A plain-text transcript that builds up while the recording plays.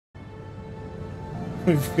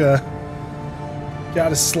We've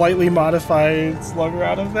got a slightly modified slugger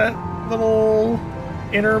out of that little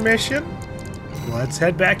intermission. Let's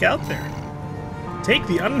head back out there. Take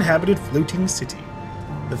the uninhabited floating city.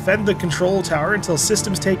 Defend the control tower until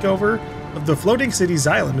systems takeover of the floating city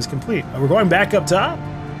GaLm is complete. We're going back up top?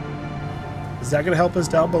 Is that going to help us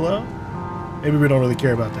down below? Maybe we don't really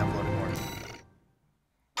care about down below anymore.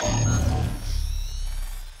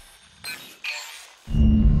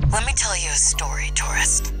 Let me tell you a story,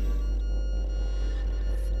 tourist.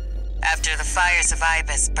 After the fires of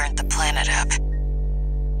Ibis burnt the planet up,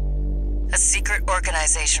 a secret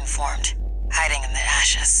organization formed, hiding in the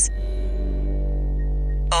ashes.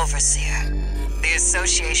 Overseer, the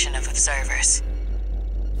Association of Observers.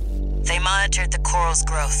 They monitored the coral's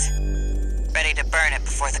growth, ready to burn it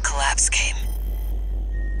before the collapse came.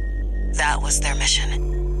 That was their mission.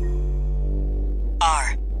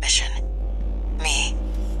 Our mission. Me,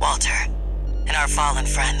 Walter, and our fallen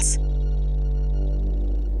friends.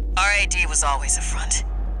 RAD was always a front,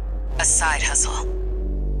 a side hustle.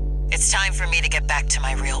 It's time for me to get back to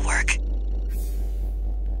my real work.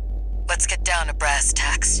 Let's get down to brass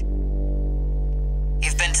tacks.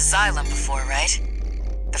 You've been to GaLm before, right?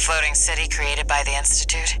 The floating city created by the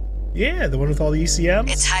Institute? Yeah, the one with all the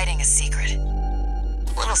ECMs? It's hiding a secret.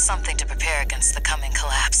 A little something to prepare against the coming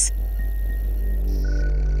collapse.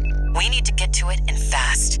 We need to get to it, and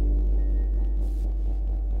fast.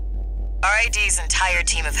 RAD's entire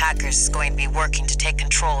team of hackers is going to be working to take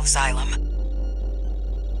control of GaLm.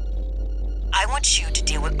 I want you to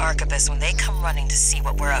deal with Arquebus when they come running to see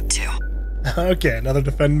what we're up to. Okay, another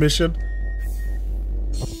defend mission.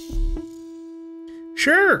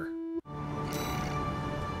 Sure.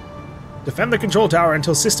 Defend the control tower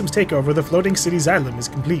until systems takeover the floating city GaLm is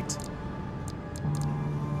complete.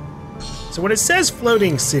 So when it says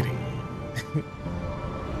floating city...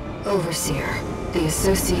 Overseer, the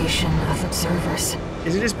Association of Observers.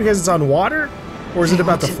 Is it just because it's on water? Or is it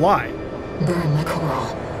about to fly? Burn the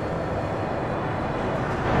coral.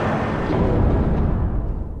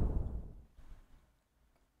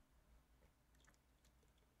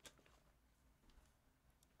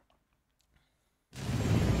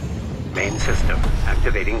 Main system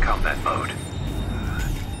activating combat mode.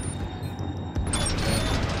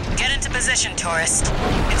 Get into position, tourist.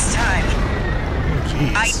 It's time.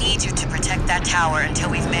 Jeez. I need you to protect that tower until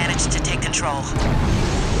we've managed to take control.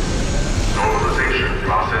 Normalization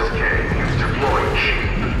process K is deployed, Chief.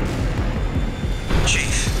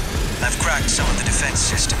 Chief, I've cracked some of the defense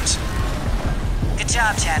systems. Good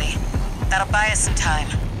job, Chatty. That'll buy us some time.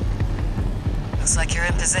 Looks like you're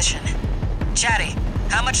in position. Chatty,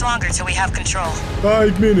 how much longer till we have control?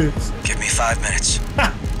 5 minutes. Give me 5 minutes.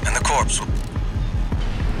 Ha! And the corpse will...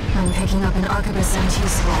 I'm picking up an Arquebus MT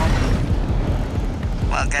squad.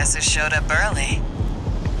 Well, guess who showed up early?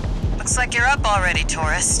 Looks like you're up already,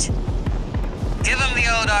 tourist. Give him the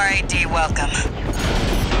old RAD welcome.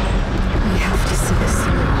 We have to see this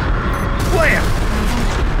through. Wham!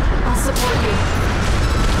 I'll support you.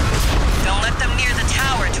 Don't let them near the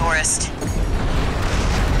tower, tourist.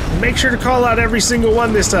 Make sure to call out every single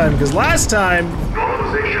one this time, because last time...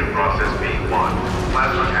 Normalization process B1.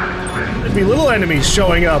 Plasma cannons ready. There'd be little enemies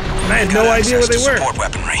showing up, and I had no idea what they were. Support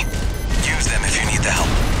weaponry. Use them if you need the help.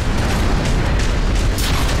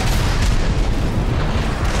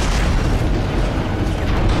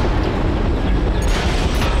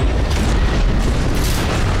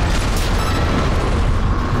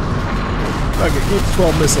 Okay, keep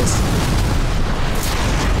 12 missiles.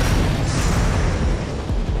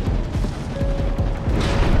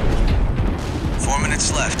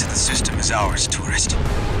 Left, the system is ours, tourist.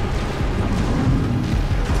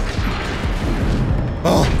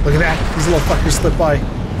 Oh, look at that. These little fuckers slip by.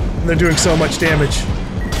 And they're doing so much damage.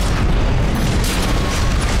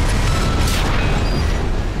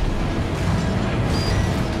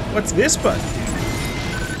 What's this button?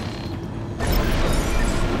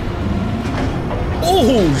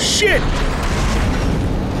 Oh, shit!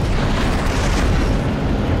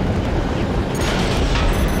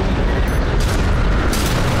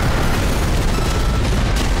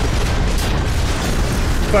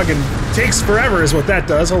 Fucking takes forever is what that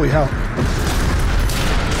does. Holy hell.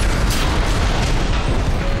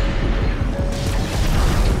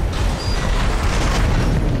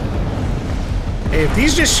 Hey, if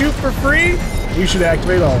these just shoot for free, we should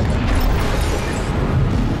activate all of them.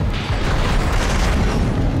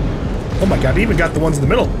 Oh my god, I even got the ones in the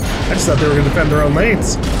middle. I just thought they were going to defend their own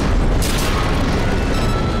lanes.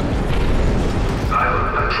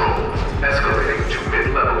 GaLm control. Escalating to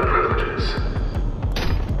mid-level privileges.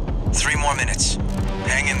 3 more minutes.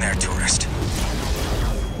 Hang in there, tourist.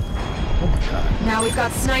 Oh my god. Now we've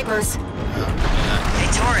got snipers. Hey,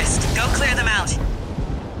 tourist, go clear them out.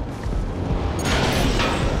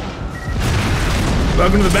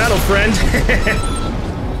 Welcome to the battle, friend.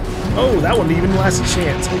 Oh, that one didn't even last a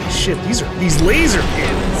chance. Holy shit, these laser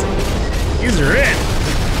pins. These are it.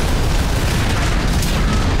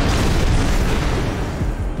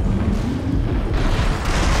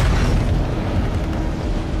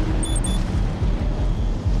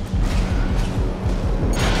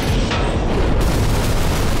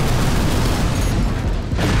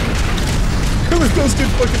 Those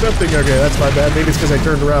dudes fucking up thing. Okay, that's my bad. Maybe it's because I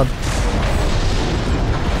turned around.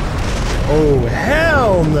 Oh,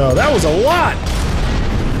 hell no. That was a lot.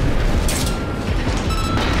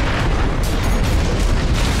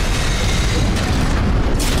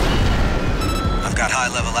 I've got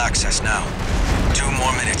high-level access now. 2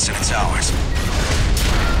 more minutes and it's ours.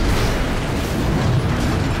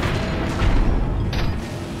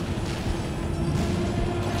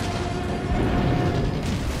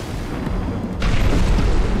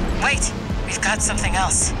 Wait, we've got something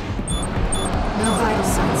else. No vital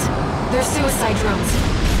signs. They're suicide drones.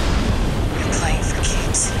 You're playing for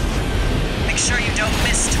keeps. Make sure you don't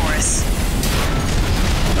miss, Taurus.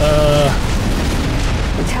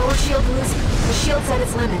 The tower shield losing. The shield's at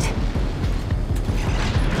its limit.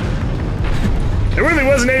 There really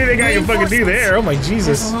wasn't anything I could fucking do there. Oh my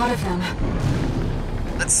Jesus. There's a lot of them.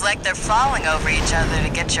 Looks like they're falling over each other to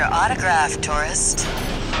get your autograph, tourist.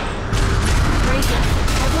 Right here.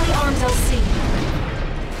 Heavily armed LC.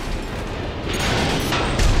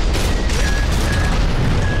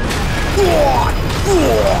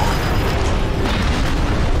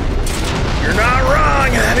 You're not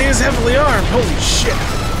wrong. That is heavily armed. Holy shit.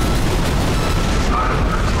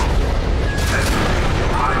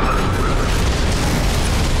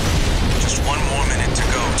 Just 1 more minute to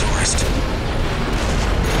go, tourist.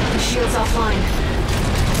 The shield's offline.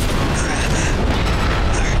 Crap.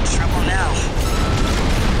 They're in trouble now.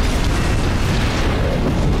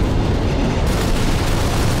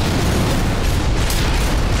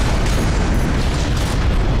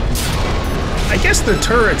 I guess the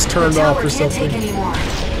turret's turned off or The tower can't something. take anymore.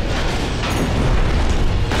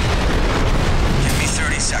 Give me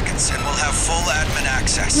 30 seconds and we'll have full admin Who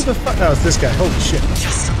access. the fuck? Oh, it's this guy. Holy shit.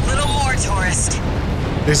 Just a little more, tourist.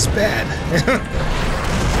 This is bad.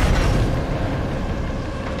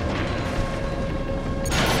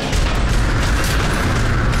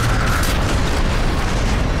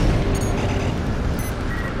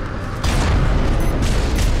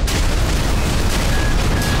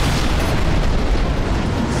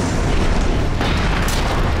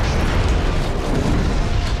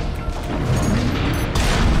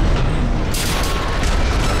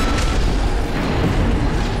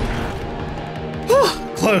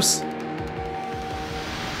 Close.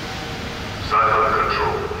 Silo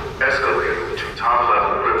control. Escalating to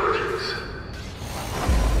top-level privileges.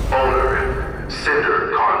 Owner,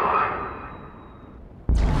 Cinder Karma.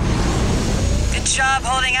 Good job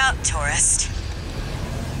holding out, tourist.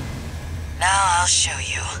 Now I'll show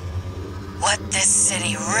you what this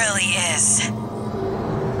city really is.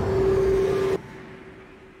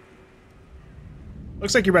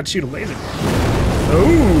 Looks like you're about to shoot a laser.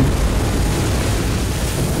 Oh.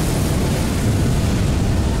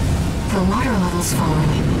 The water level's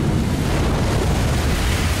falling.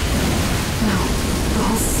 No, the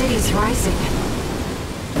whole city's rising.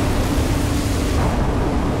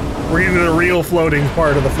 We're getting to the real floating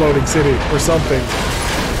part of the floating city or something.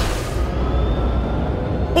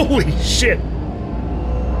 Holy shit.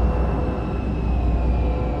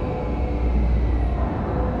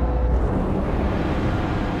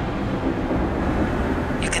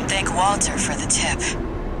 You can thank Walter for the tip.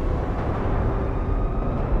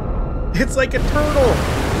 It's like a turtle.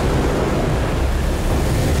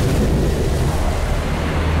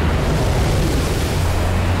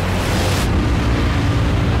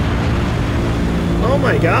 Oh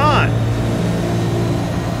my god.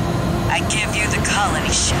 I give you the colony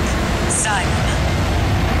ship, Simon.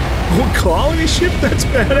 Oh, colony ship? That's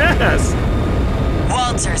badass.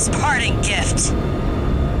 Walter's parting gift.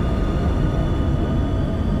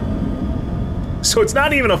 So it's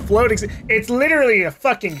not even a floating, it's literally a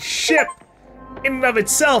fucking ship in and of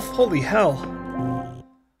itself. Holy hell.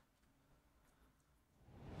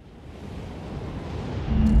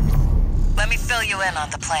 Let me fill you in on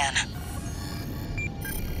the plan.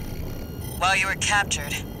 While you were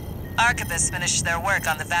captured, Arquebus finished their work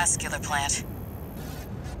on the vascular plant.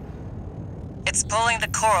 It's pulling the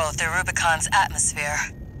coral through Rubicon's atmosphere,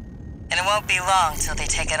 and it won't be long till they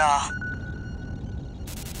take it all.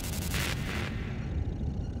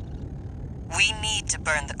 We need to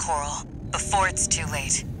burn the coral before it's too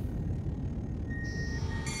late.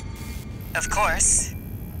 Of course,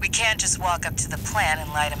 we can't just walk up to the plant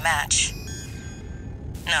and light a match.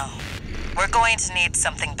 No, we're going to need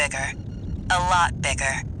something bigger. A lot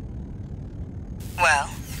bigger. Well,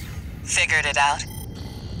 figured it out.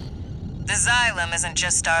 The xylem isn't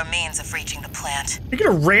just our means of reaching the plant. You're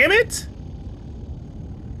gonna ram it?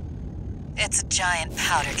 It's a giant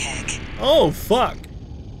powder keg. Oh, fuck.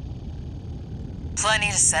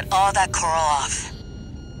 Plenty to set all that coral off.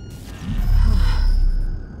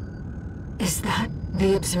 Is that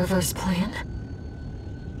the Observer's plan?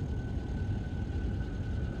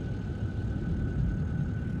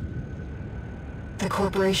 The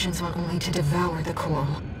corporations want only to devour the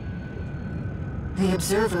coral. The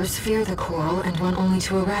Observers fear the coral and want only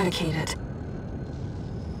to eradicate it.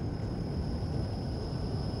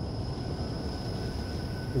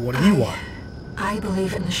 What do you want? I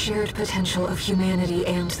believe in the shared potential of humanity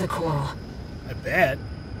and the coral. I bet.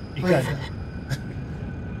 You Raven,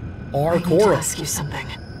 are I need to coral. ask you something.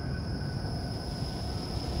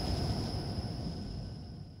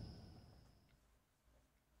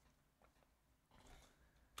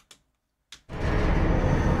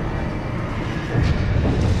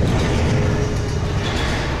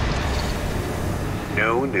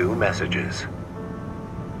 No new messages.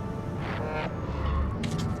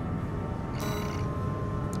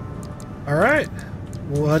 All right.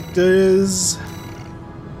 What does...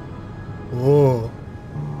 Whoa.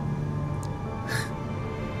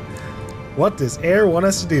 What does Air want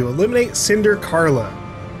us to do? Eliminate Cinder Carla.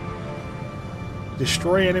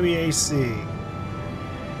 Destroy enemy AC. And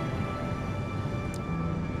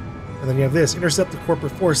then you have this. Intercept the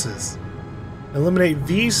corporate forces. Eliminate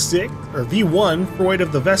V6 or V1 Freud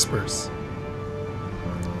of the Vespers.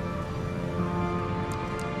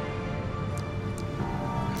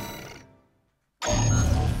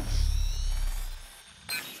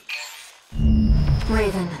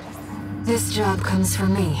 Raven, this job comes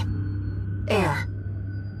from me. Air.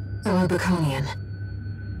 A Rubiconian.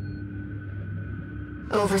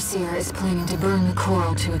 Overseer is planning to burn the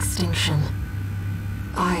coral to extinction.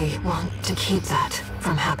 I want to keep that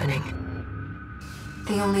from happening.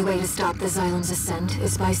 The only way to stop the Xylem's ascent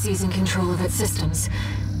is by seizing control of its systems.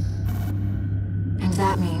 And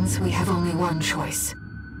that means we have only one choice.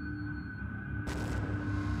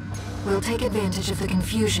 We'll take advantage of the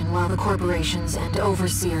confusion while the corporations and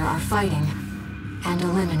Overseer are fighting, and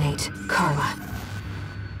eliminate Carla.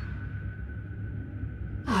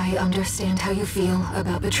 I understand how you feel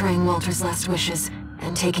about betraying Walter's last wishes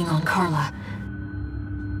and taking on Carla.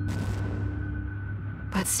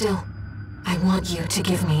 But still, I want you to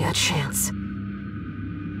give me a chance.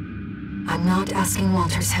 I'm not asking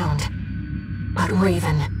Walter's hound, but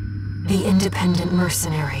Raven, the independent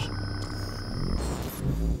mercenary.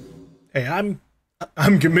 Hey,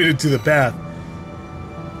 I'm committed to the path.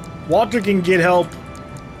 Walter can get help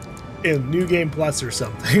in New Game Plus or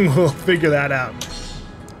something. We'll figure that out.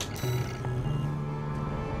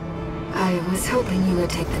 I was hoping you would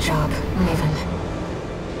take the job, Raven.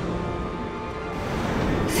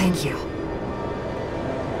 Thank you.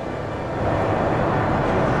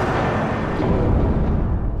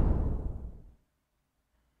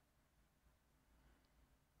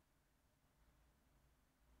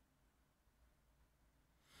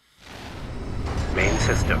 Main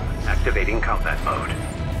system activating combat mode.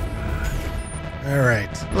 All right.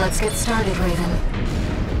 Let's get started, Raven.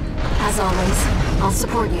 As always, I'll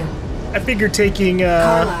support you. I figure taking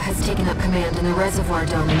Carla has taken up command in the reservoir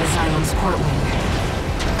dome in the Xylem's port wing.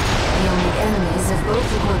 The only enemies of both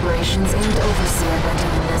the corporations and Overseer by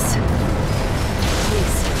doing this.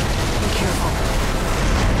 Please, be careful.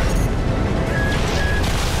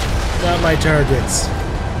 not my targets.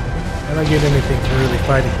 I don't get anything for really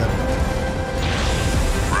fighting them.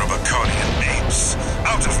 Rubiconian apes,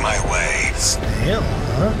 out of my way. Snail,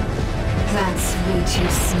 huh? That's V2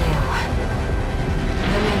 Snail.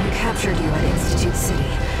 The man who captured you at Institute City.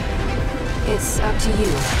 It's up to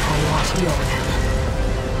you how you want to deal with him.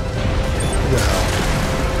 Well,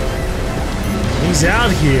 he's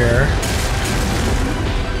out here.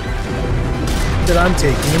 That I'm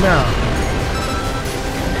taking him out.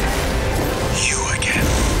 You again.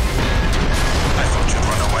 I thought you'd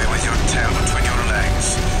run away with your tail between your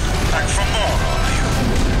legs. Back for more, are you?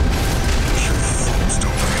 You fools don't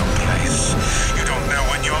know your place. You don't know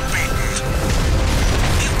when you're beaten.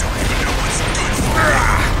 You don't even know what's good for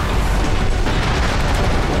you.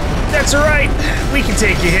 That's alright. We can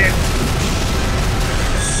take a hit.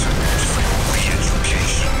 So much for your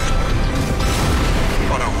re-education.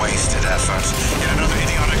 What a wasted effort. Yet another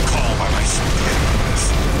idiotic call by my superiors.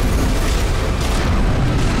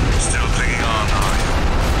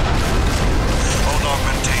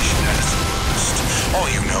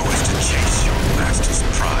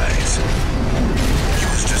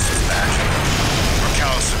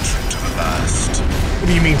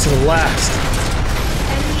 to the last.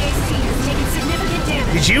 Enemy AC has taken significant damage.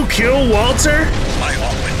 Did you kill Walter? My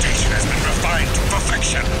augmentation has been refined to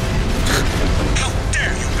perfection. How dare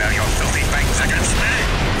you bear your filthy fangs against me?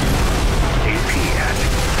 AP at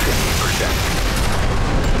 50%.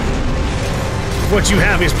 If what you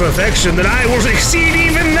have is perfection, then I will exceed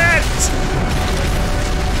even that!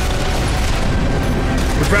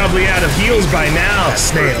 We're probably out of heals by now,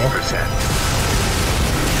 Snail. 30%.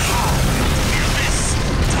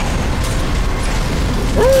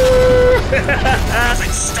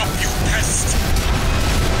 Nothing stop you, pest!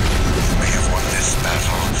 You may have won this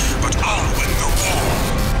battle, but I'll win the war.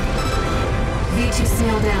 V2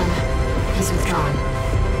 Snail down. He's withdrawn.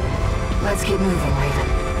 Let's keep moving, Raven.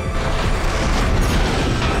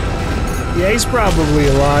 Yeah, he's probably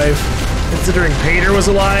alive. Considering Pater was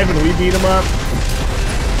alive and we beat him up.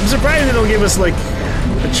 I'm surprised they don't give us, like,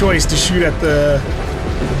 a choice to shoot at the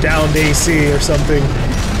downed AC or something.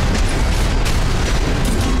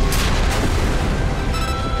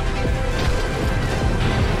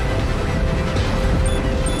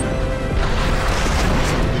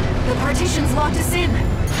 The partition's locked us in. Well,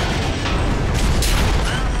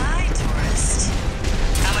 hi, tourist.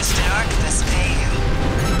 How much did Archivist pay you?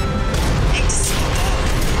 Hate to see you go.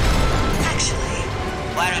 Actually,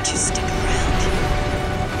 why don't you stick around?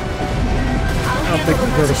 I don't think the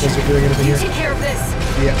verticals are doing anything You here. take care of this.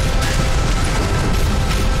 Yeah.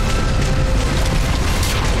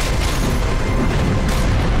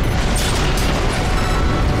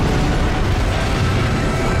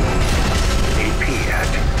 AP at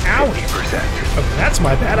Ow. 50%. Okay, that's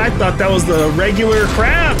my bad. I thought that was the regular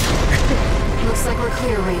crab. Looks like we're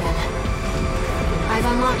clear, Raven. I've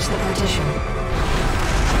unlocked the partition.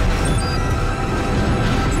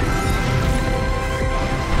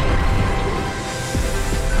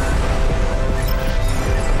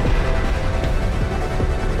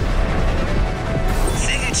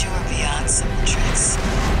 Figured you were beyond simple tricks.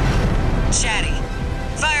 Chatty,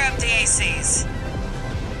 fire up the ACs.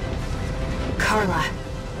 Carla.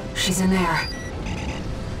 She's in there.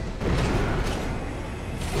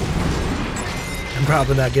 I'm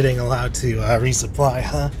probably not getting allowed to resupply,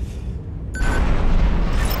 huh?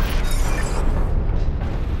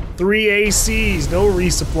 3 ACs, no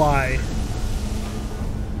resupply.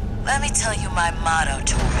 Let me tell you my motto,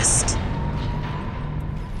 tourist.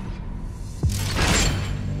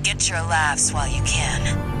 Get your laughs while you can.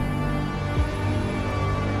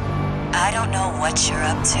 I don't know what you're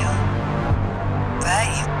up to, but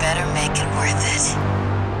you better make it worth it.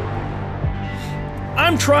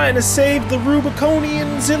 I'm trying to save the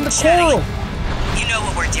Rubiconians in the Chatty, coral. you know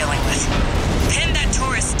what we're dealing with. Pin that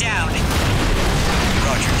tourist down.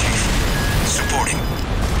 Roger, Chief. Supporting.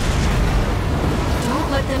 Don't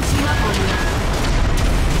let them team up on you.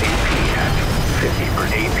 AP at 50%.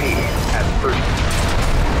 AP at 30%.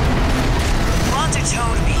 Walter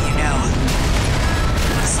told me, you know.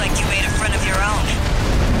 Looks like you made a friend of your own.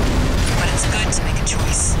 But it's good to make a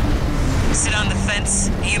choice. Sit on the fence,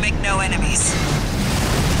 and you make no enemies.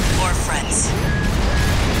 Or friends.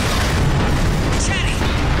 Chatty,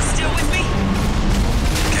 still with me?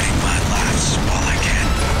 Getting my laughs while I can.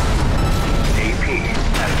 AP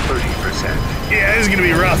at 30%. Yeah, this is gonna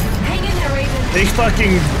be rough. Hang in there, Raven. They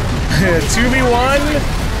fucking 2v1.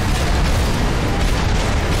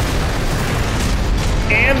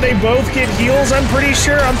 And they both get heals, I'm pretty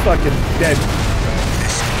sure. I'm fucking dead.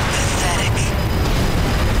 Pathetic.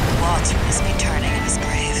 Walter must be turning in his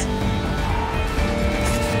grave.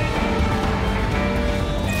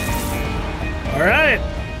 Alright.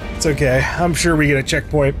 It's okay. I'm sure we get a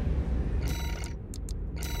checkpoint.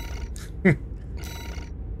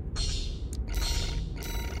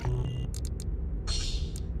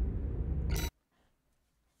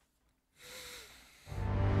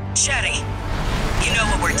 Chatty, you know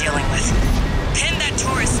what we're dealing with. Pin that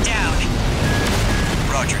tourist down.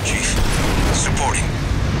 Roger, Chief. Supporting.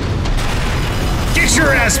 Get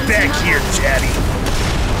your ass back here, Chatty.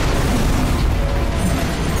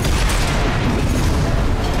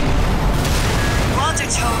 Walter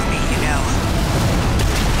told me, you know.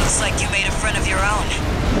 Looks like you made a friend of your own.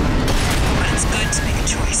 But it's good to make a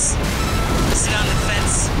choice. Sit on the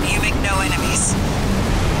fence, and you make no enemies.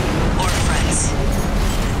 Or friends.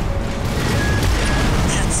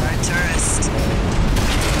 That's our tourist.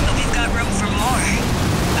 But we've got room for more.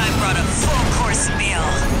 I brought a full-course meal.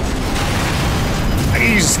 I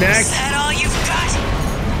can use a snack. Is that all you've got?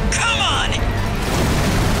 Come on!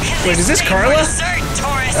 Wait, is this Stay Carla? for dessert,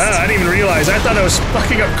 tourist. Oh, I didn't even realize. I thought I was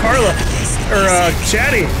fucking up Carla. Or,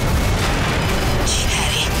 Chatty.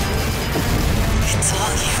 Chatty. It's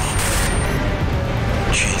all you.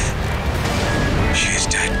 Chief. She is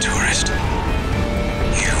dead.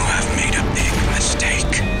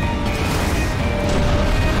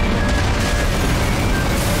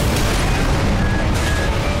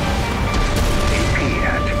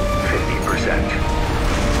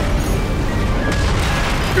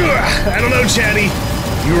 I don't know, Chatty.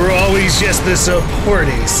 You were always just the support,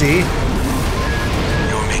 AC. You're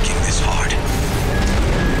making this hard.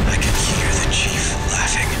 I can hear the chief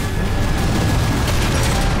laughing.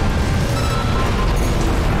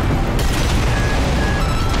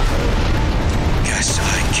 Guess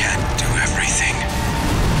I can't do everything.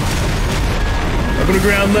 Welcome to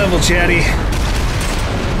ground level, Chatty.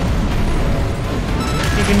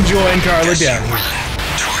 You can join Carla down here.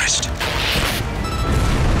 Tourist.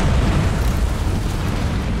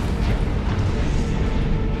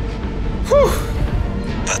 Whew.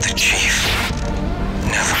 But the chief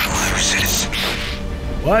never loses.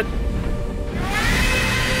 What?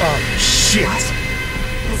 Oh, shit. What?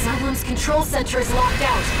 The Xylem's control center is locked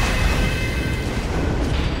out.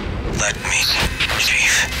 Let me,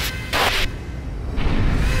 Chief.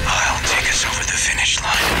 I'll take us over the finish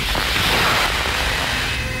line.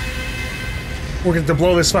 We're going to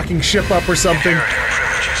blow this fucking ship up or something. Inheriting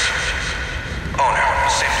privileges. Owner,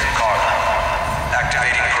 Simpson Carla.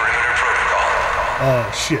 Activating perimeter protocol. Oh,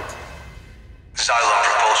 shit. Xylem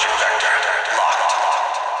propulsion vector locked.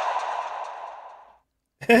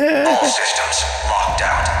 All systems locked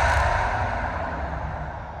out.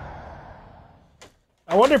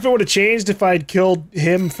 I wonder if it would have changed if I'd killed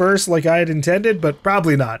him first like I had intended, but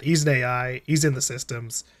probably not. He's an AI. He's in the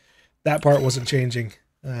systems. That part wasn't changing.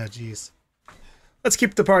 Ah, jeez. Let's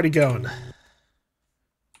keep the party going.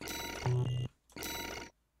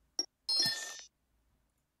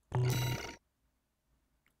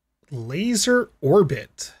 Laser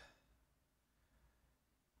orbit.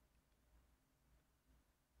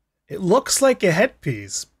 It looks like a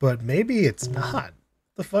headpiece, but maybe it's not. What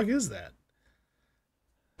the fuck is that?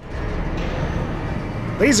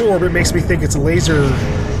 Laser orbit makes me think it's a laser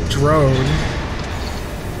drone.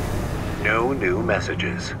 No new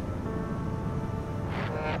messages.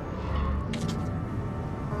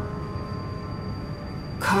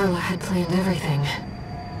 Carla had planned everything,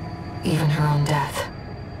 even her own death.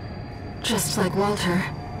 Just like Walter,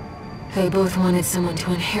 they both wanted someone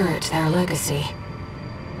to inherit their legacy.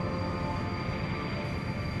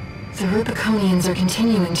 The Rubiconians are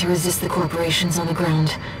continuing to resist the corporations on the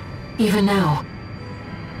ground, even now.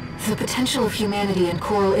 The potential of humanity and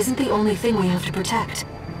Coral isn't the only thing we have to protect.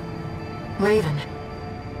 Raven,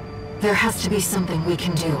 there has to be something we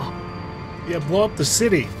can do. Yeah, blow up the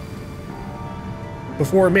city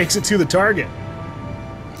before it makes it to the target.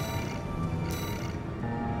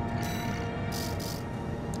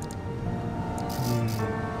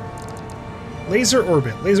 Laser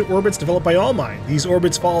orbit. Laser orbits developed by Allmind. These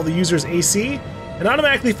orbits follow the user's AC and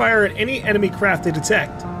automatically fire at any enemy craft they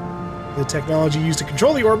detect. The technology used to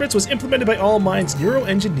control the orbits was implemented by Allmind's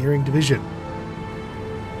neuroengineering division.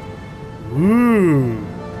 Ooh.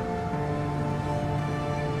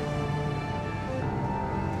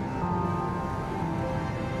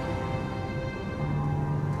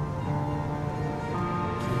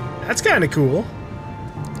 That's kind of cool.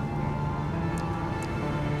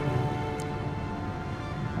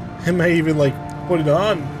 I might even like put it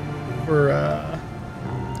on for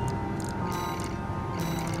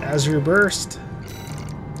Azure Burst.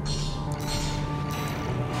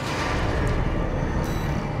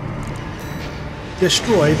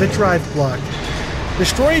 Destroy the drive block.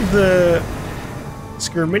 Destroy the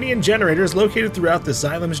Skirminian generators located throughout the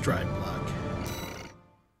Xylem's drive block.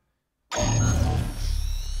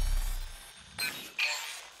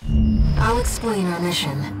 I'll explain our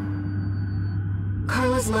mission.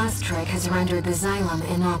 Carla's last strike has rendered the Xylem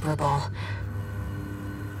inoperable.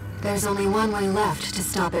 There's only one way left to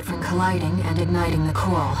stop it from colliding and igniting the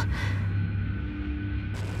coral.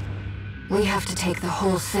 We have to take the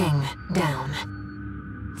whole thing down.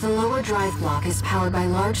 The lower drive block is powered by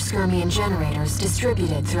large Skirmian generators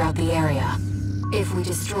distributed throughout the area. If we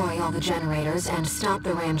destroy all the generators and stop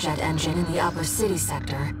the ramjet engine in the upper city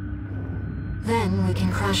sector, then we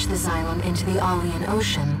can crash the Xylem into the Alien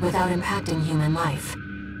Ocean without impacting human life.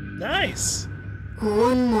 Nice.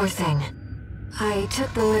 One more thing. I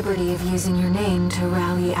took the liberty of using your name to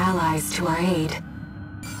rally allies to our aid.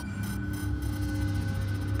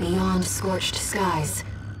 Beyond scorched skies,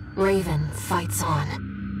 Raven fights on.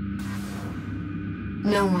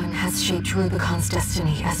 No one has shaped Rubicon's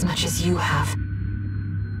destiny as much as you have.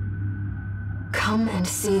 Come and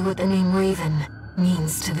see what the name Raven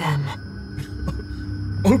means to them.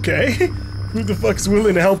 Okay. Who the fuck's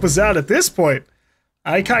willing to help us out at this point?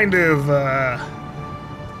 I kind of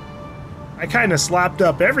slapped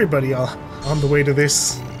up everybody on the way to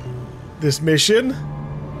this mission.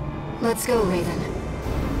 Let's go, Raven.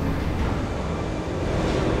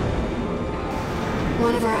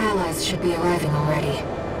 One of our allies should be arriving already.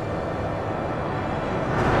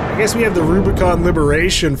 I guess we have the Rubicon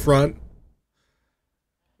Liberation Front.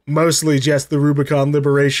 Mostly just the Rubicon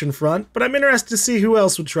Liberation Front, but I'm interested to see who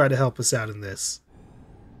else would try to help us out in this.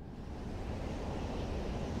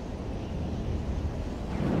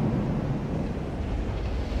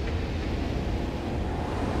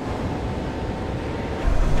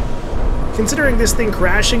 Considering this thing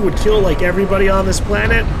crashing would kill like everybody on this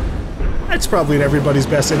planet, that's probably in everybody's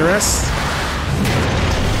best interest.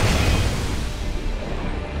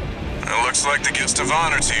 It looks like the guest of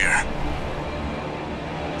honor's here.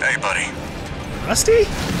 Hey, buddy. Rusty?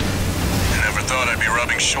 I never thought I'd be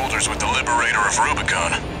rubbing shoulders with the liberator of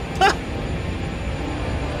Rubicon.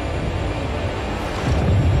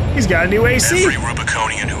 He's got a new AC. Every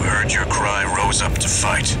Rubiconian who heard your cry rose up to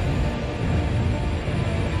fight.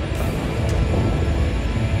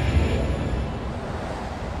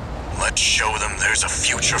 Let's show them there's a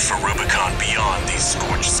future for Rubicon beyond these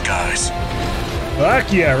scorched skies.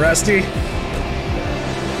 Fuck yeah, Rusty.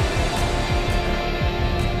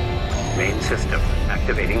 Main system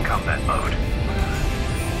activating combat mode.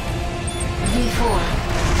 V4,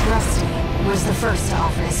 Rusty was the first to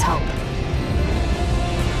offer his help.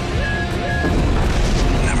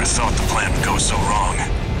 Never thought the plan would go so wrong.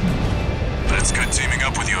 But it's good teaming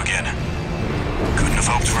up with you again. Couldn't have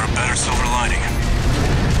hoped for a better silver lining.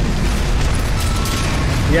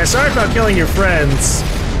 Yeah, sorry about killing your friends.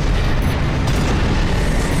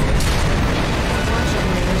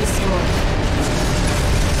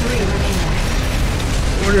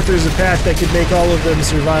 I wonder if there's a path that could make all of them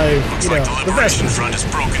survive, Looks you know, like the the rest Liberation of Front is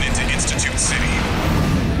broken into Institute City.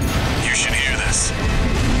 You should hear this.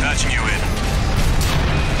 Patching you in.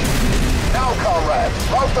 Now, comrades,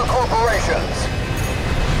 rout the corporations.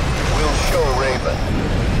 We'll show Raven.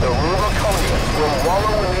 The Rubiconians will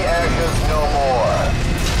wallow in the ashes no more.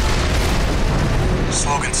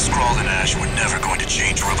 Slogans scrawled in ash were never going to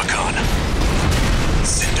change Rubicon.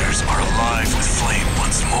 Cinders are alive with flame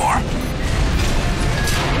once more.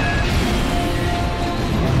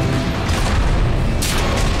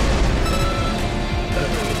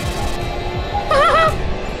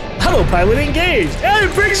 Autopilot engaged! And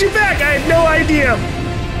it brings you back! I had no idea!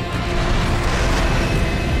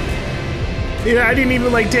 You know, I didn't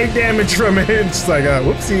even like take damage from it. It's just like,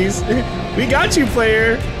 whoopsies. We got you,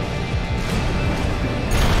 player!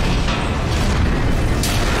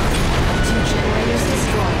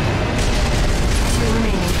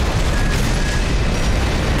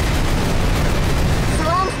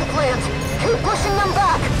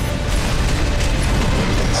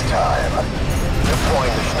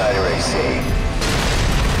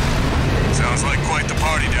 Sounds like quite the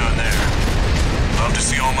party down there. Love to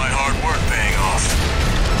see all my hard work paying off.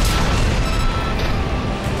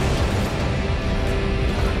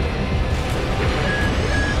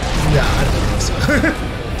 Nah, I don't think so.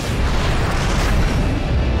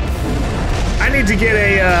 I need to get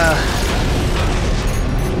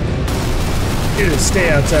to stay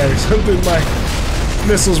outside or something. My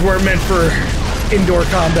missiles weren't meant for indoor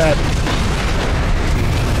combat.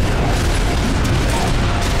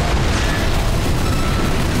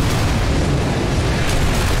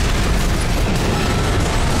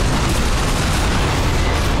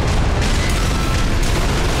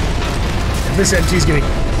 This MT's getting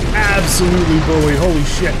absolutely bullied. Holy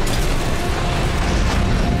shit.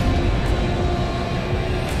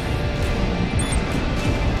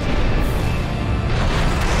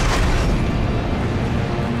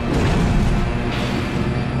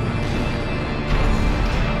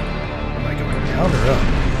 Am I going down or up?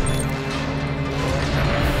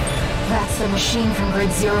 That's the machine from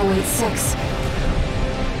grid 086.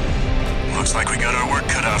 Looks like we got our work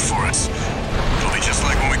cut out for us. It'll be just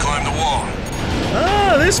like when we climbed the wall.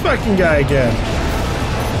 Ah, this fucking guy again.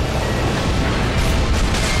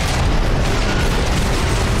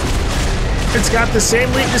 It's got the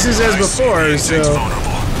same weaknesses as before, so... It's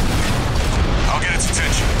vulnerable. I'll get its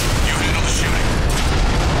attention. You handle the shooting.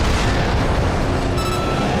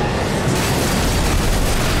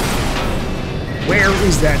 Where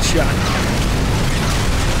is that shot?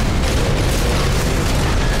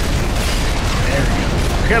 There we go.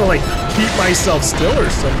 I gotta, like, keep myself still or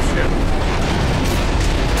some shit.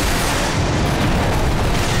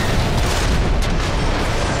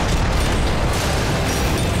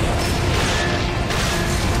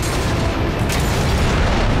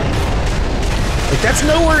 Like, that's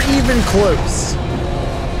nowhere even close.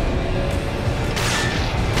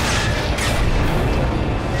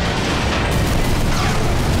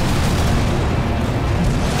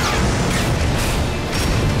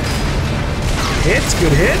 Hits,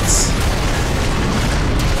 good hits.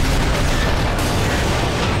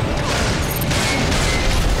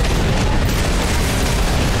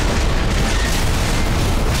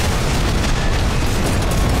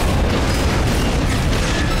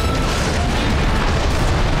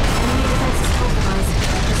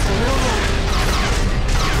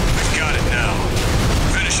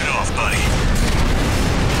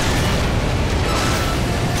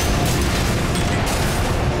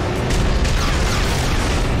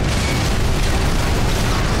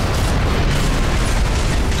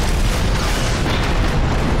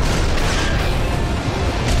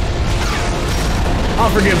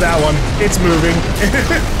 forgive that one. It's moving.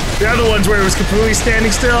 The other ones where it was completely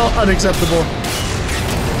standing still, unacceptable.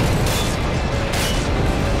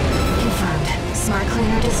 Confirmed. Smart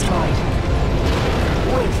cleaner destroyed.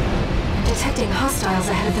 Wait. Detecting hostiles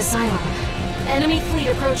ahead of the silo. Enemy fleet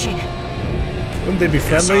approaching. Wouldn't they be Yes,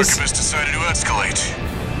 friendlies? Archibus decided to escalate.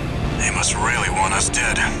 They must really want us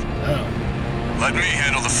dead. Oh. Let me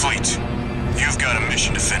handle the fleet. You've got a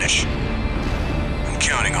mission to finish. I'm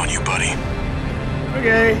counting on you, buddy.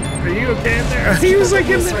 Okay. Are you okay in there? He was like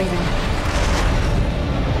in Yes, there. Raven.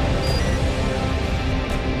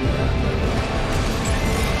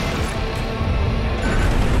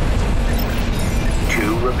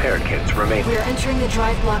 2 repair kits remain. We're entering the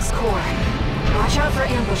drive block's core. Watch out for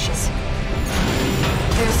ambushes.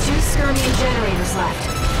 There's 2 skirmion generators left.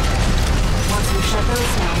 Once we've shut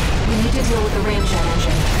those down, we need to deal with the ramjet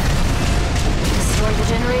engine. Destroy the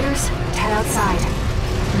generators and head outside.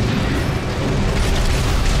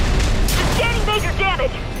 Sustaining major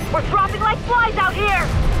damage! We're dropping like flies out here!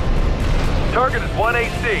 Target is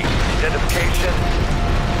 1AC. Identification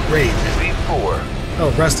Great. V4.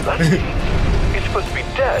 Oh, Rusty. He's supposed to be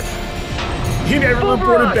dead. You never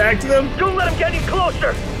reported back to them? Don't let him get any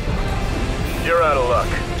closer! You're out of luck.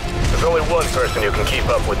 There's only one person who can keep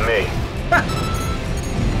up with me.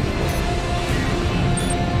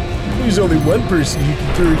 There's only one person who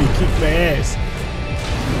can thoroughly kick my ass.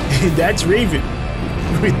 And that's Raven.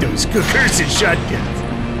 With those cookers and shotguns.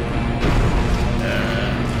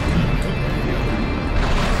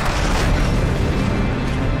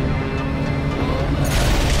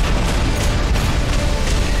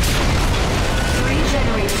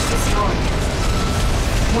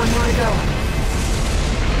 One more to go.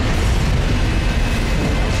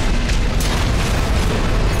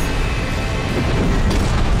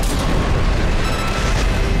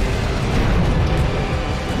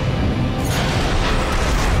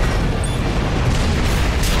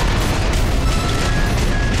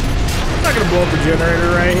 I'm not gonna blow up the generator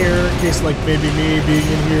right here in case, like, maybe me being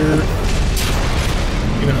in here,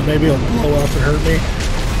 you know, maybe it'll blow up and hurt me.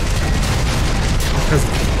 Because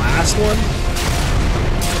the last one.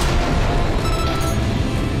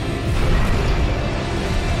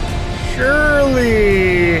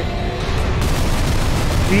 Surely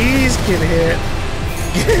these can hit.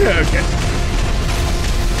 Okay.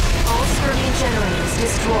 All skirmion generators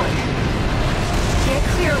destroyed. Get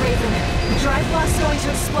clear, Raven. The drive block's going to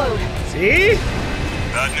explode. See?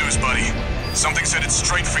 Bad news, buddy. Something said it's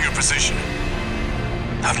straight for your position.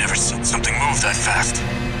 I've never seen something move that fast.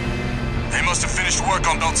 They must have finished work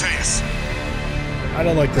on Balteus. I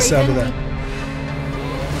don't like the sound of that.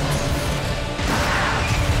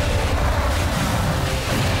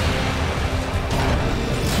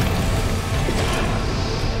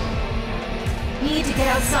 Need to get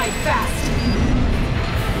outside fast.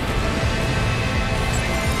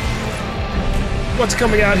 What's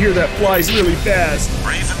coming out here that flies really fast?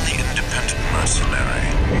 Raven the independent mercenary.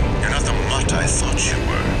 You're not the mutt I thought you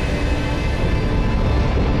were.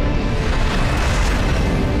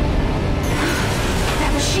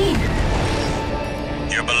 That machine.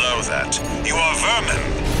 You're below that. You are vermin.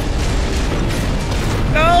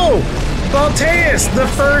 No! Balteus, the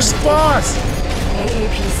first boss!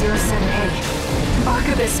 AAP-07A.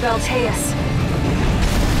 Archibus Balteus.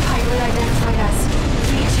 Pilot identified as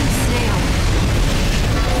V2 Snail.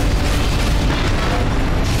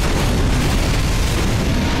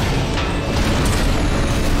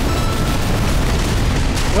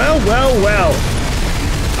 Well.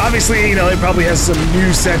 Obviously, you know, it probably has some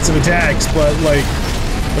new sets of attacks, but, like,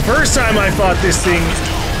 the first time I fought this thing...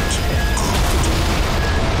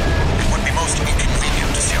 It would be most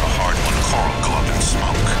inconvenient to see our hard-won coral go up in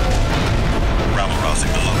smoke.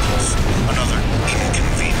 Rabble-rousing the locals. Another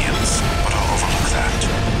inconvenience, but I'll overlook that.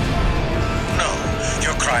 No,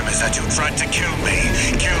 your crime is that you tried to kill me.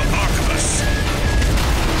 Kill Archibus.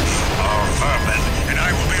 You are vermin, and I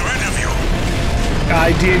will be rid of you.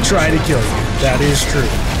 I did try to kill you. That is true. Be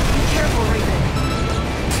careful, Raven.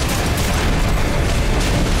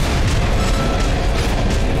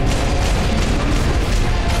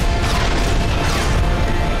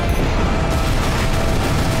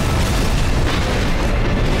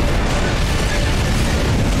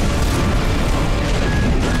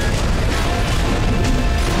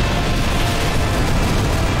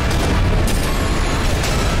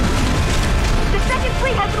 The second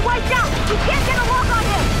fleet has been wiped out! We can't get a lock on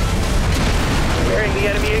him! Bearing the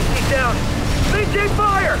enemy AC down. Maintain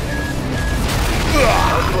fire!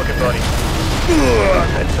 How's it looking, buddy?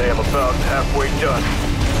 I'd say I'm about halfway done.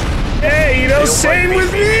 Hey, you know, They don't same like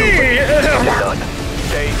with being too, but me! done.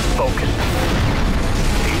 Stay focused.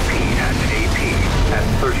 AP at AP at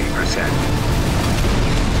 30%.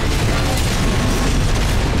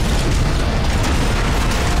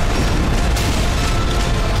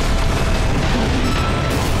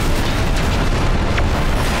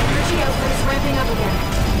 Energy output is ramping up again.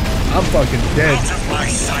 I'm fucking dead. Out of my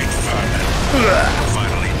sight, vermin. You're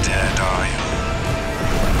finally dead, are you?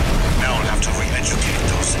 Now I'll have to re-educate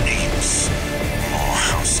those apes. More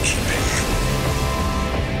housekeeping.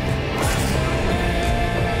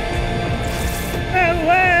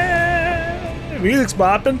 Hello. Music's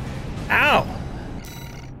bopping. Ow.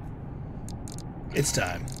 It's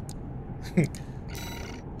time.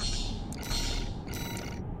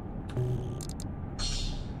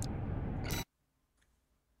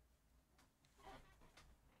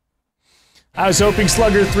 I was hoping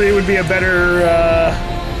Slugger 3 would be a better,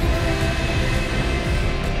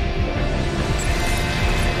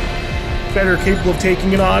 better capable of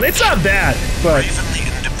taking it on. It's not bad, but Even the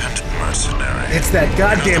independent mercenary. it's that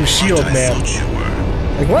goddamn shield, man.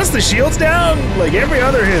 Like, once the shield's down, like, every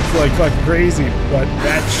other hit's, like, fucking crazy, but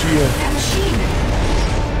that shield. That machine!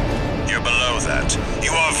 You're below that.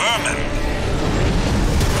 You are vermin.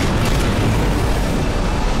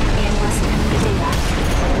 In West Enemy data.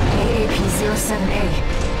 AAP-07A.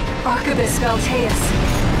 Archibus Valteus.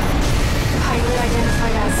 Pilot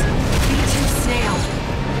identified as B2 Snail.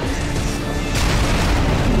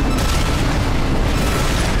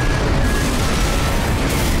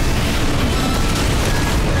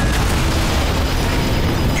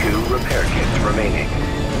 Repair kits remaining.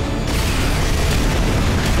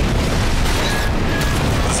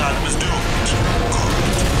 Asylum is doomed.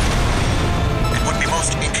 Good. It would be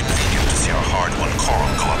most inconvenient to see our hard-won coral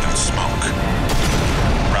go up in smoke.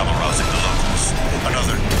 Rabble-rousing the locals.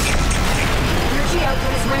 Another inconvenience. Energy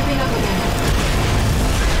output is ramping up again.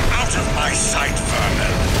 Out of my sight,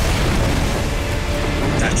 vermin.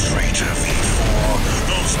 That traitor V4.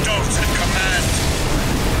 Those dogs in command.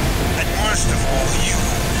 And worst of all, you.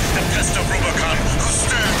 The pest of Rubicon who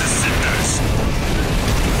stirred the cinders.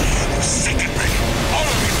 You sicken me, all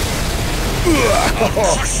of you.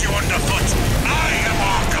 I'll crush you underfoot. I am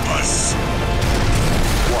Archibus.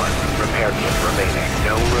 One repair kit remaining.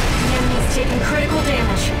 No The enemy's taking critical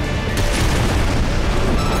damage.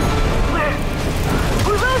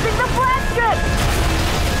 We're losing the flagship!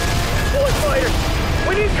 Boy fighters,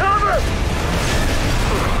 we need cover!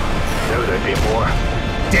 Knew there'd be more.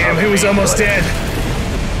 Damn, he was almost dead.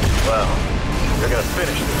 Well, you're gonna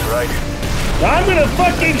finish this, right? I'm gonna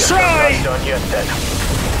fucking try! Not done yet, then.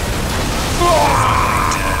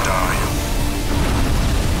 Dead, are you?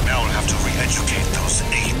 Now we'll have to re-educate those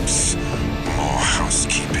apes. More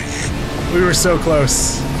housekeeping. We were so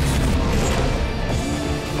close.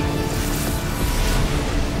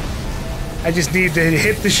 I just need to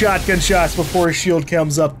hit the shotgun shots before his shield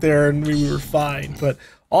comes up there and we were fine. But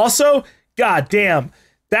also, god damn,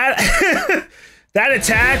 that that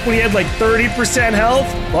attack when he had like 30% health,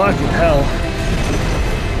 fucking hell.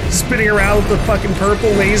 Spinning around with the fucking purple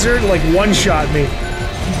laser to like one-shot me.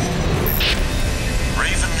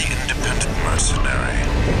 Raven the independent mercenary.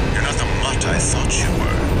 You're not the mutt I thought you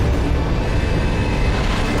were.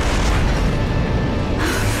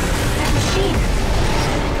 That machine!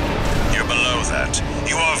 You're below that.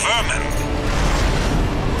 You are vermin.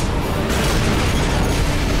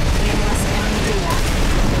 In West Enemy data.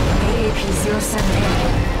 AAP-07A.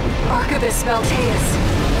 Archibus Valteus.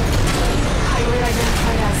 Pilot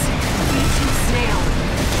identified as B2 Snail.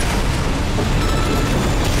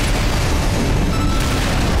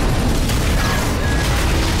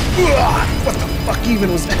 What the fuck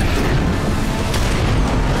even was that?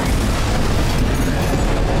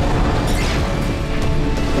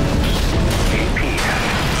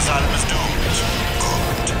 Asylum is doomed.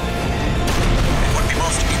 Good. It would be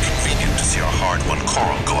most inconvenient to see our hard-won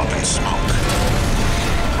coral go up in smoke.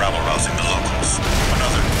 Rabble-rousing the locals.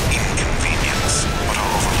 Another inconvenience, but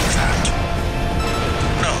I'll overlook that.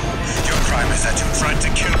 No, your crime is that you tried to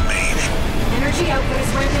kill me. Energy output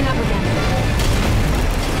is ramping up again.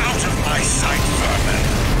 Out of my sight, vermin.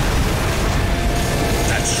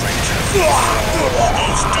 That traitor.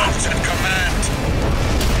 Those dogs in command.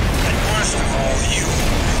 And worst of all, you,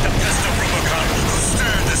 the pest of Rubicon who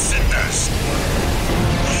stirred the cinders.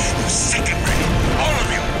 You sicken me, all of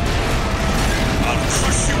you. I'll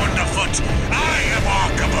crush you underfoot. I am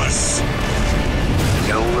Archibus.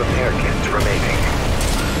 No repair kits remaining.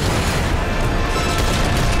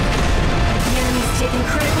 The enemy's taking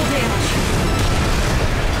critical damage.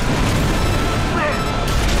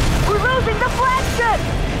 We're losing the flagship!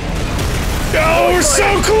 No, we're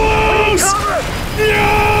so close!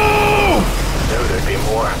 No! Knew there'd be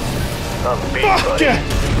more. I'm beat, Fuck buddy. yeah!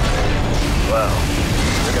 Well,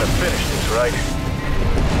 never gonna finish this, right?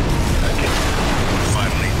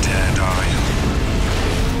 Finally dead, are you?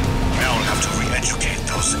 Now we'll have to re-educate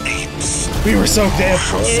those apes. We were so damn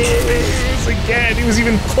close again. He was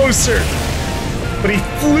even closer. But he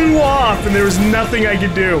flew off and there was nothing I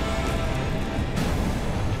could do.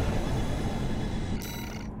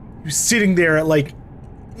 He was sitting there at like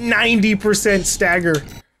 90% stagger.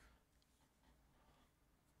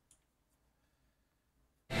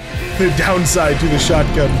 The downside to the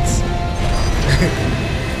shotguns.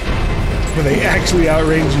 When they actually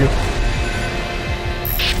outrange you.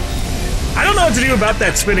 I don't know what to do about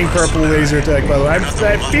that spinning purple laser attack, by the way.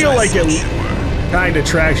 I feel like it kind of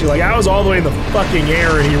tracks you. Like, I was all the way in the fucking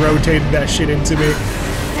air and he rotated that shit into me.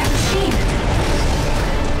 That machine!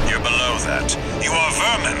 You're below that. You are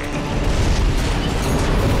vermin.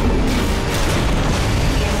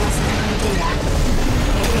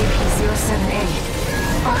 AAP-07A.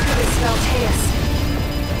 Archivist Valteus.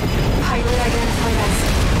 Pilot identified as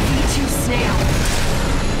V2 Snail.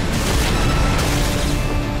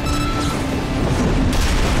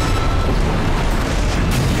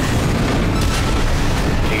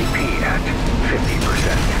 AP at 50%.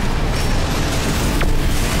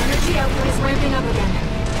 Energy output is ramping up again.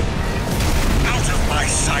 Out of my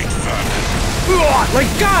sight, vermin. Ugh,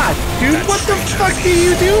 like, God, dude, what the fuck do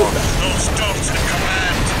you do? Those dogs in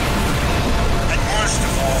command. And worst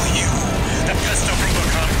of all, you, the pest of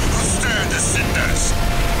Rubicon, who stirred the cinders.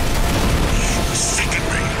 You sicken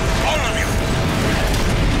me, all of you.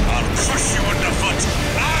 I'll crush you underfoot.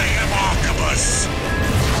 I am Archibus.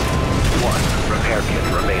 One repair kit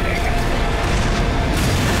remaining.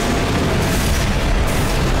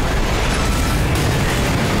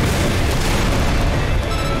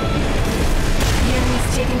 The enemy's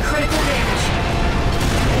taking critical damage.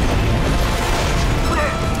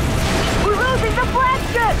 We're losing the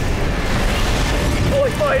flagship! Boy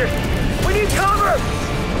fighters, we need cover!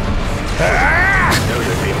 Ah! Knew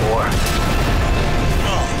there'd be more.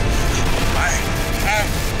 Oh, I am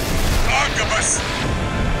Archibus.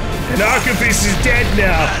 And Archibus is dead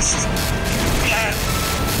now. Last plan.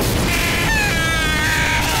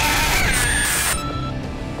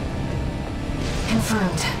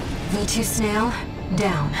 Confirmed. V2 Snail,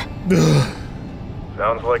 down.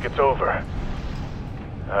 Sounds like it's over.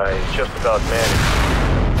 I just about managed.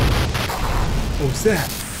 What was that?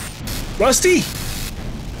 Rusty!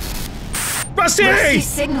 Rusty! Rusty's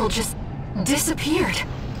signal just disappeared.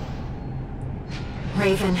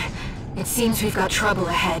 Raven, it seems we've got trouble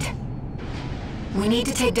ahead. We need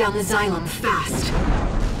to take down the Xylem fast.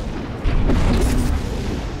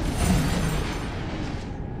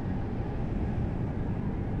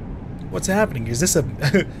 What's happening? Is this a...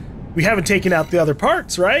 We haven't taken out the other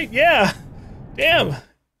parts, right? Yeah. Damn.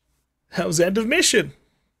 That was end of mission.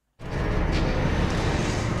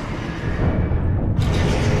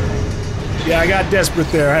 Yeah, I got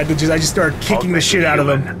desperate there. I just started kicking the shit out of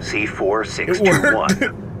them.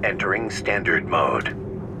 C4621, entering standard mode.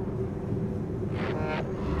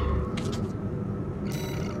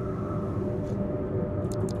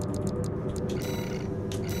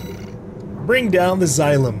 Bring down the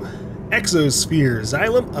Xylem. Exosphere,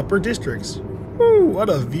 Xylem Upper Districts. Woo, what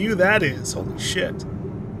a view that is. Holy shit.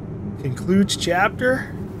 Concludes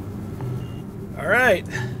chapter. Alright.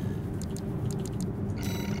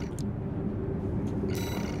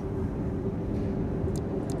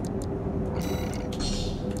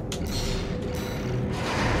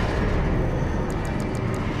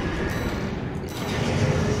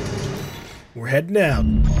 We're heading out.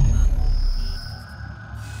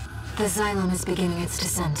 The Xylem is beginning its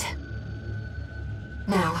descent.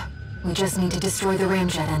 Now, we just need to destroy the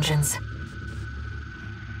ramjet engines.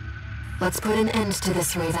 Let's put an end to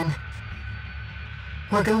this, Raven.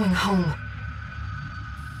 We're going home.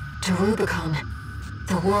 To Rubicon,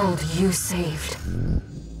 the world you saved.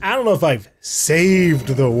 I don't know if I've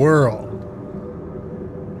saved the world.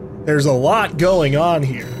 There's a lot going on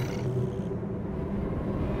here.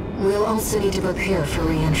 We'll also need to prepare for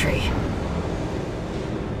re-entry.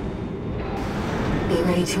 Be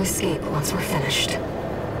ready to escape once we're finished.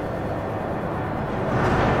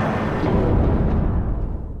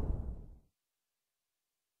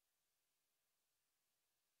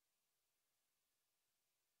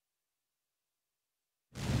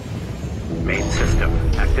 Main system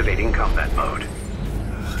activating combat mode.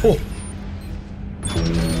 Oh.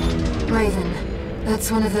 Raven,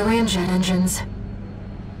 that's one of the ramjet engines.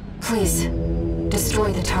 Please,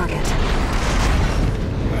 destroy the target.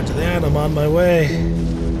 Roger that, I'm on my way.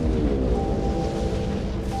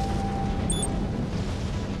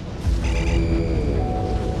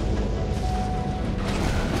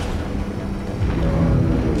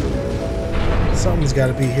 Something's got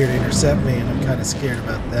to be here to intercept me, and I'm kind of scared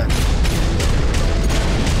about that.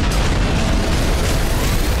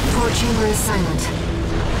 Port chamber is silent.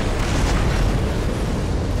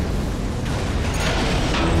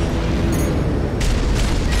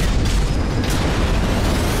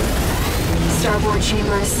 Starboard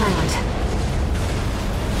chamber is silent.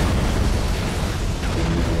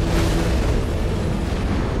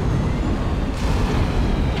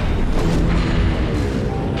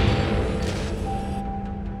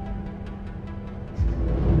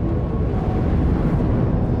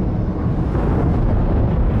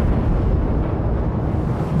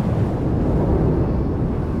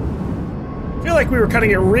 Like we were cutting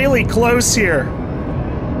it really close here.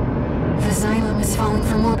 The Xylem is falling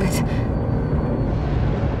from orbit.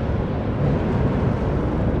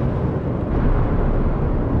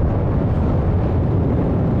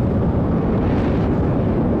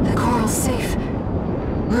 The coral's safe.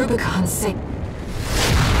 Rubicon's safe.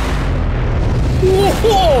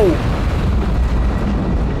 Whoa!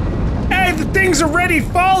 Hey, the thing's already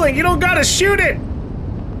falling. You don't gotta shoot it.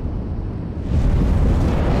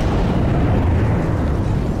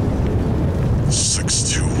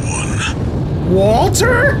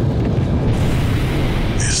 Walter?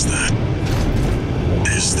 Is that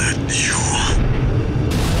you?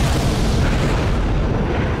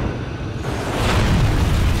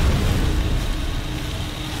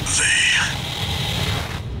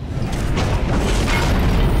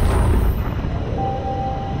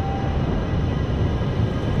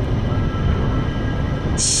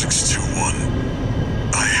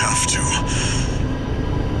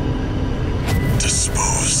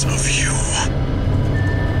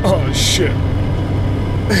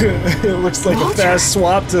 It looks like Walter, a fast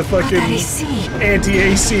swap to fucking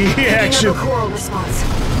anti-AC action. Coral response.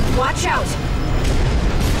 Watch out!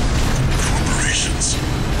 Corporations.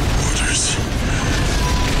 Orders.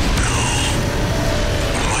 No.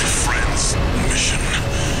 My friend's mission.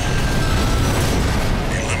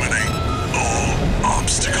 Eliminate all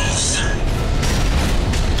obstacles.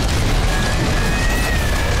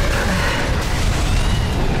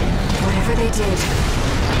 Whatever they did,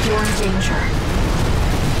 you're in danger.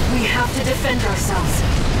 We have to defend ourselves.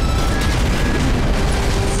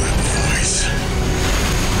 That voice.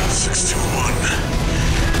 621.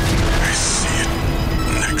 I see it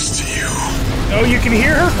next to you. Oh, you can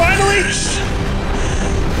hear her finally?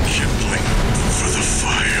 Kindling for the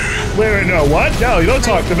fire. Wait, no, what? No, you don't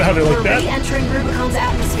talk about it like that. We're re-entering Rubicon's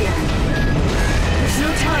atmosphere. There's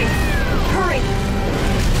no time. Hurry!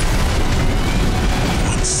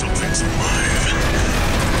 Once something's alive,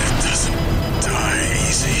 it doesn't die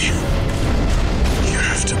easy. You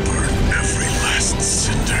have to burn every last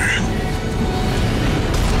cinder.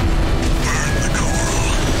 Burn the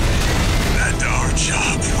coral, and our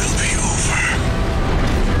job will be over.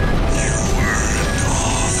 You earned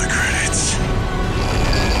all the credits.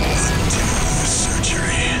 Undo the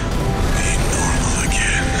surgery. Be normal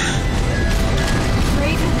again.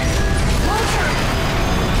 Raven! Walter!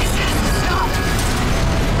 This has to stop!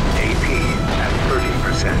 AP at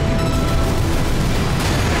 30%.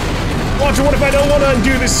 Walter, what if I don't want to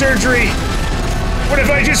undo the surgery? What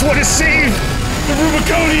if I just want to save the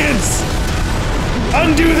Rubiconians?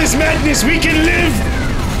 Undo this madness. We can live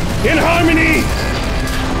in harmony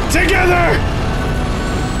together.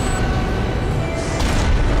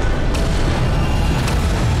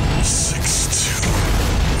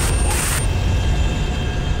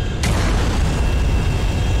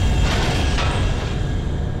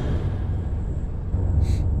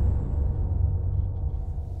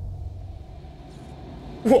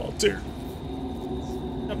 Walter.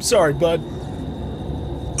 I'm sorry, bud.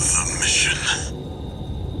 The mission.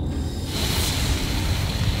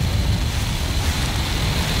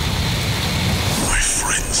 My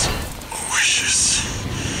friend's wishes.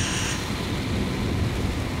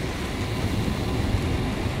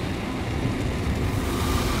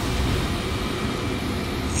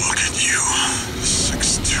 Look at you,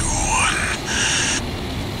 621.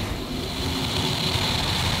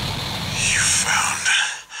 You found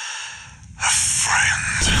a friend.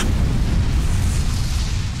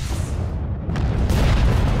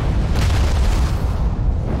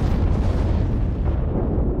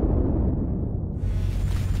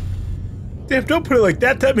 Damn, don't put it like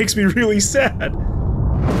that. That makes me really sad.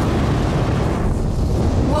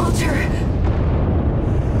 Walter!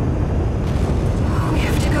 We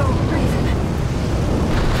have to go, Raven.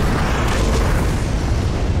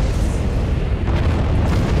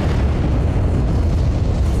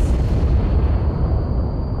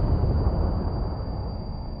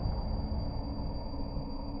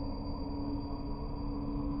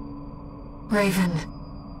 Raven.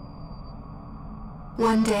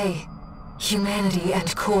 One day, humanity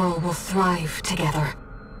and Coral will thrive together.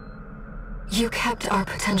 You kept our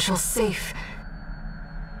potential safe.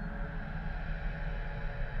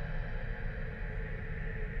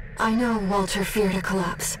 I know Walter feared a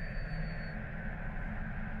collapse.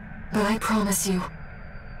 But I promise you,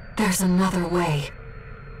 there's another way.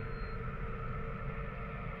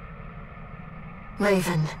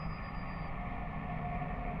 Raven.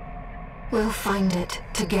 We'll find it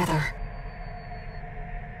together.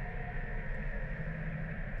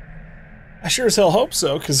 I sure as hell hope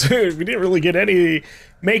so, because we didn't really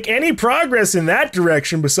make any progress in that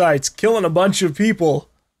direction besides killing a bunch of people.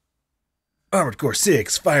 Armored Core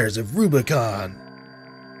 6 fires of Rubicon.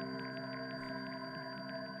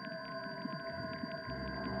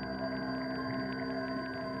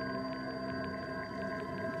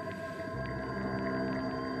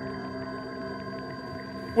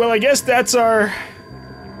 Well, I guess that's our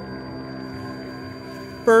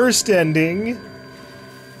first ending.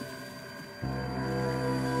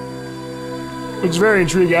 Which is very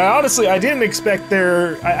intriguing. Honestly, I didn't expect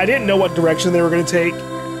I didn't know what direction they were going to take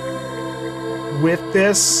with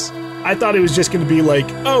this. I thought it was just going to be like,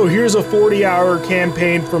 oh, here's a 40-hour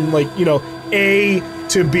campaign from, like, you know, A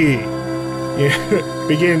to B. Yeah,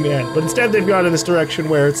 beginning to end. But instead they've gone in this direction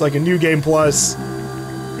where it's like a new game plus.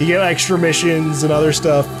 You get extra missions and other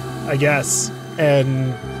stuff, I guess, and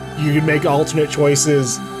you can make alternate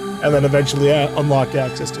choices, and then eventually unlock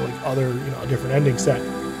access to like other, you know, a different ending set.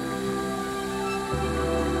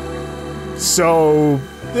 So,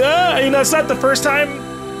 you know, it's not the first time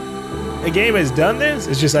a game has done this.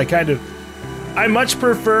 It's just I much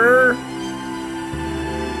prefer,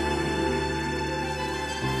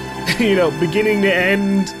 you know, beginning to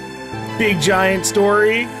end, big giant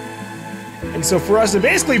story. And so for us to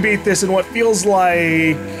basically beat this in what feels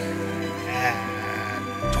like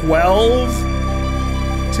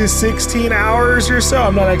 12 to 16 hours or so.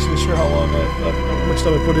 I'm not actually sure how long, how much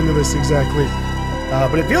time I put into this exactly.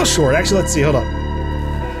 But it feels short. Actually, let's see. Hold on.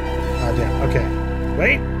 Damn. Okay.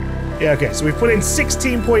 Wait. Yeah, okay. So we put in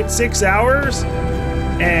 16.6 hours.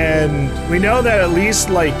 And we know that at least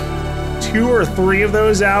like 2 or 3 of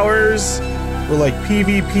those hours were like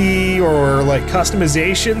PvP or like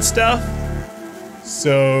customization stuff.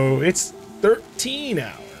 So it's 13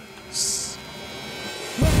 hours.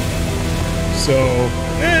 So,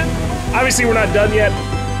 obviously we're not done yet.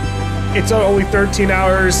 It's only 13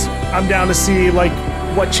 hours. I'm down to see like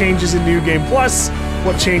what changes in New Game Plus,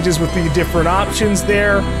 what changes with the different options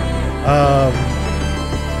there.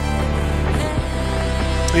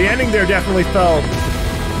 The ending there definitely felt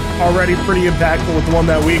already pretty impactful with the one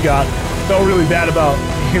that we got. Felt really bad about,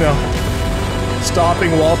 you know,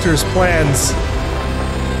 stopping Walter's plans.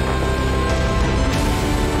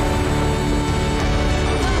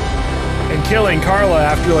 And killing Carla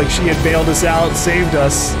after like she had bailed us out and saved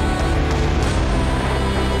us.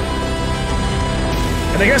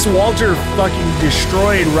 And I guess Walter fucking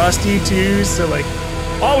destroyed Rusty too, so like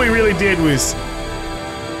all we really did was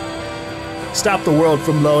stop the world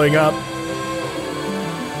from blowing up.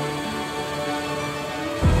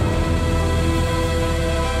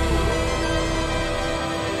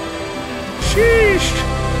 Sheesh.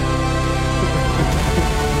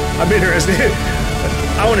 I'm interested.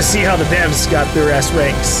 I want to see how the devs got their S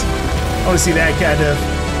ranks. I want to see that kind of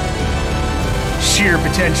sheer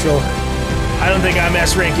potential. I don't think I'm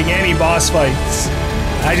S ranking any boss fights.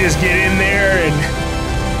 I just get in there and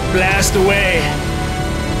blast away.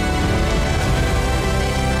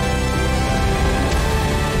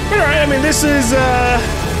 But alright, I mean, this is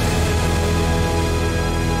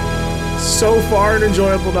so far an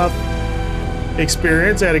enjoyable enough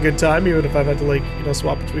experience. I had a good time, even if I've had to, like, you know,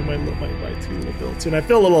 swap between my 2 little builds. And I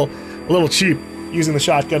feel a little cheap using the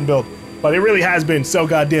shotgun build, but it really has been so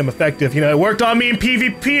goddamn effective. You know, it worked on me in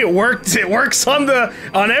PvP. It works on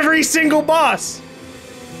every single boss.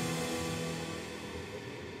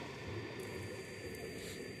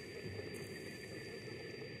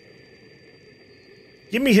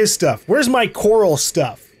 Give me his stuff. Where's my coral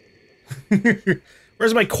stuff?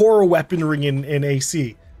 Where's my coral weaponry in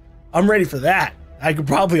AC? I'm ready for that. I could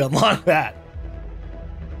probably unlock that.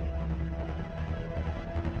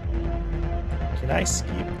 Can I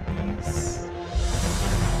skip these?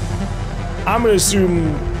 I'm gonna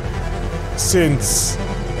assume, since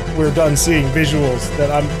we're done seeing visuals, that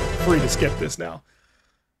I'm free to skip this now.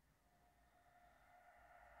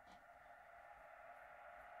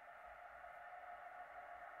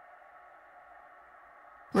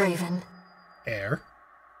 Raven. Air.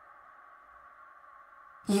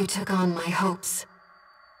 You took on my hopes,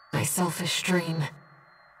 my selfish dream.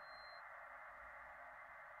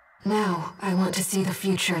 Now, I want to see the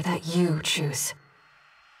future that you choose.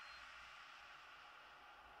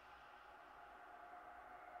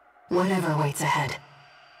 Whatever waits ahead,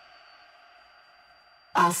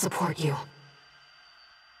 I'll support you.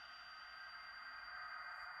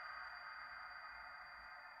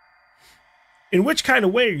 In which kind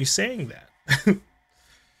of way are you saying that?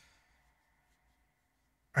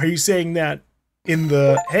 Are you saying that in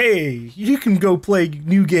the, hey, you can go play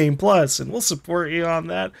New Game Plus and we'll support you on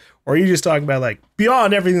that? Or are you just talking about, like,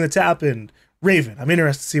 beyond everything that's happened, Raven, I'm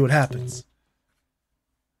interested to see what happens?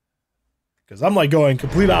 Because I'm, like, going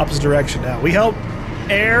complete opposite direction now. We help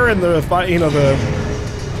Air and the, you know, the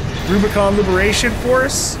Rubicon Liberation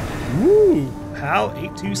Force. Woo! HAL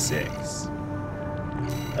 826.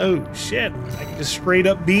 Oh, shit. I can just straight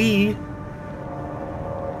up be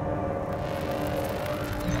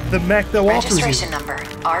the mech that Walter's using. Registration number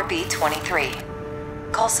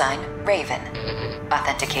RB23. Call sign Raven.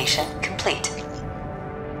 Authentication complete.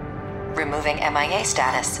 Removing MIA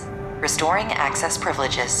status. Restoring access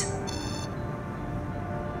privileges.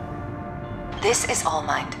 This is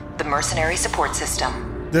Allmind, the mercenary support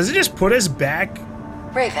system. Does it just put us back?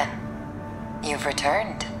 Raven, you've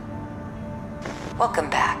returned. Welcome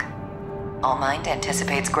back. Allmind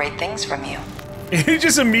anticipates great things from you. It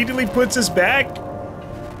just immediately puts us back?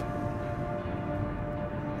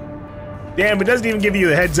 Damn, it doesn't even give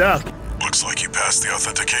you a heads up. Looks like you passed the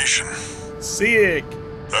authentication. Sick.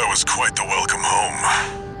 That was quite the welcome home.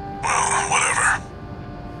 Well, whatever.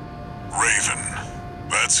 Raven,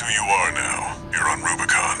 that's who you are now. You're on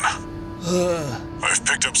Rubicon. I've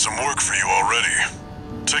picked up some work for you already.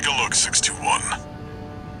 Take a look, 621.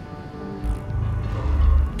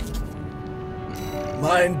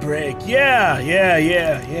 Mind break. Yeah.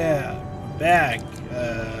 Back.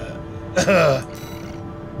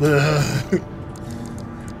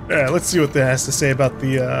 Yeah, let's see what that has to say about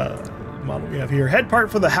the model we have here. Head part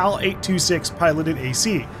for the HAL 826 piloted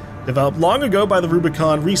AC, developed long ago by the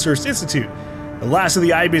Rubicon Research Institute, the last of the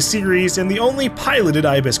IBIS series and the only piloted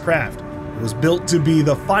IBIS craft. It was built to be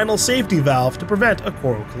the final safety valve to prevent a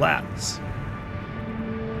coral collapse.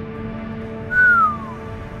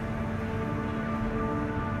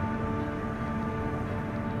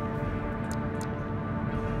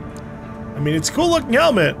 I mean, it's a cool looking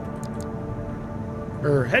helmet.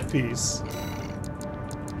 Or headpiece.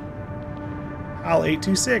 HAL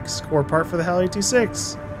 826. Core part for the HAL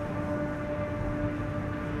 826.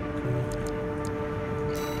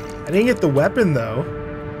 I didn't get the weapon though.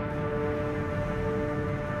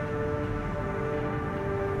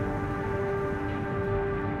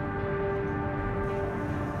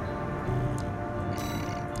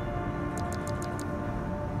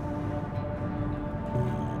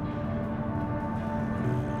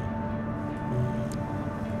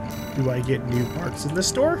 Do I get new parts in the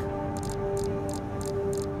store?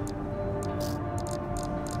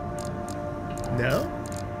 No?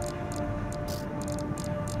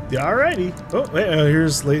 Yeah, alrighty. Oh, wait,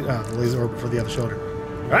 here's the laser orbit for the other shoulder.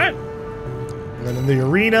 Alright. And then in the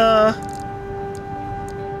arena,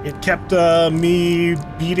 it kept me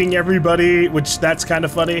beating everybody, which that's kind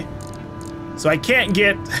of funny. So I can't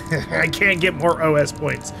get I can't get more OS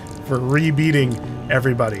points for re-beating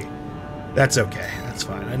everybody. That's okay. That's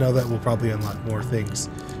fine. I know that will probably unlock more things.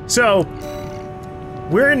 So,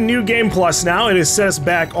 we're in New Game Plus now. It has set us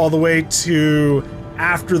back all the way to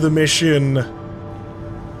after the mission.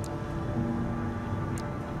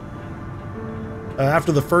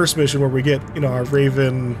 After the first mission where we get, you know, our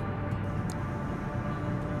Raven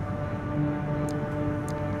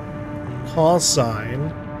call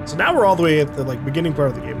sign. So now we're all the way at the beginning part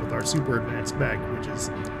of the game with our super advanced mech, which is,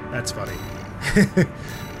 that's funny.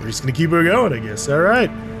 We're just gonna keep it going, I guess. All right.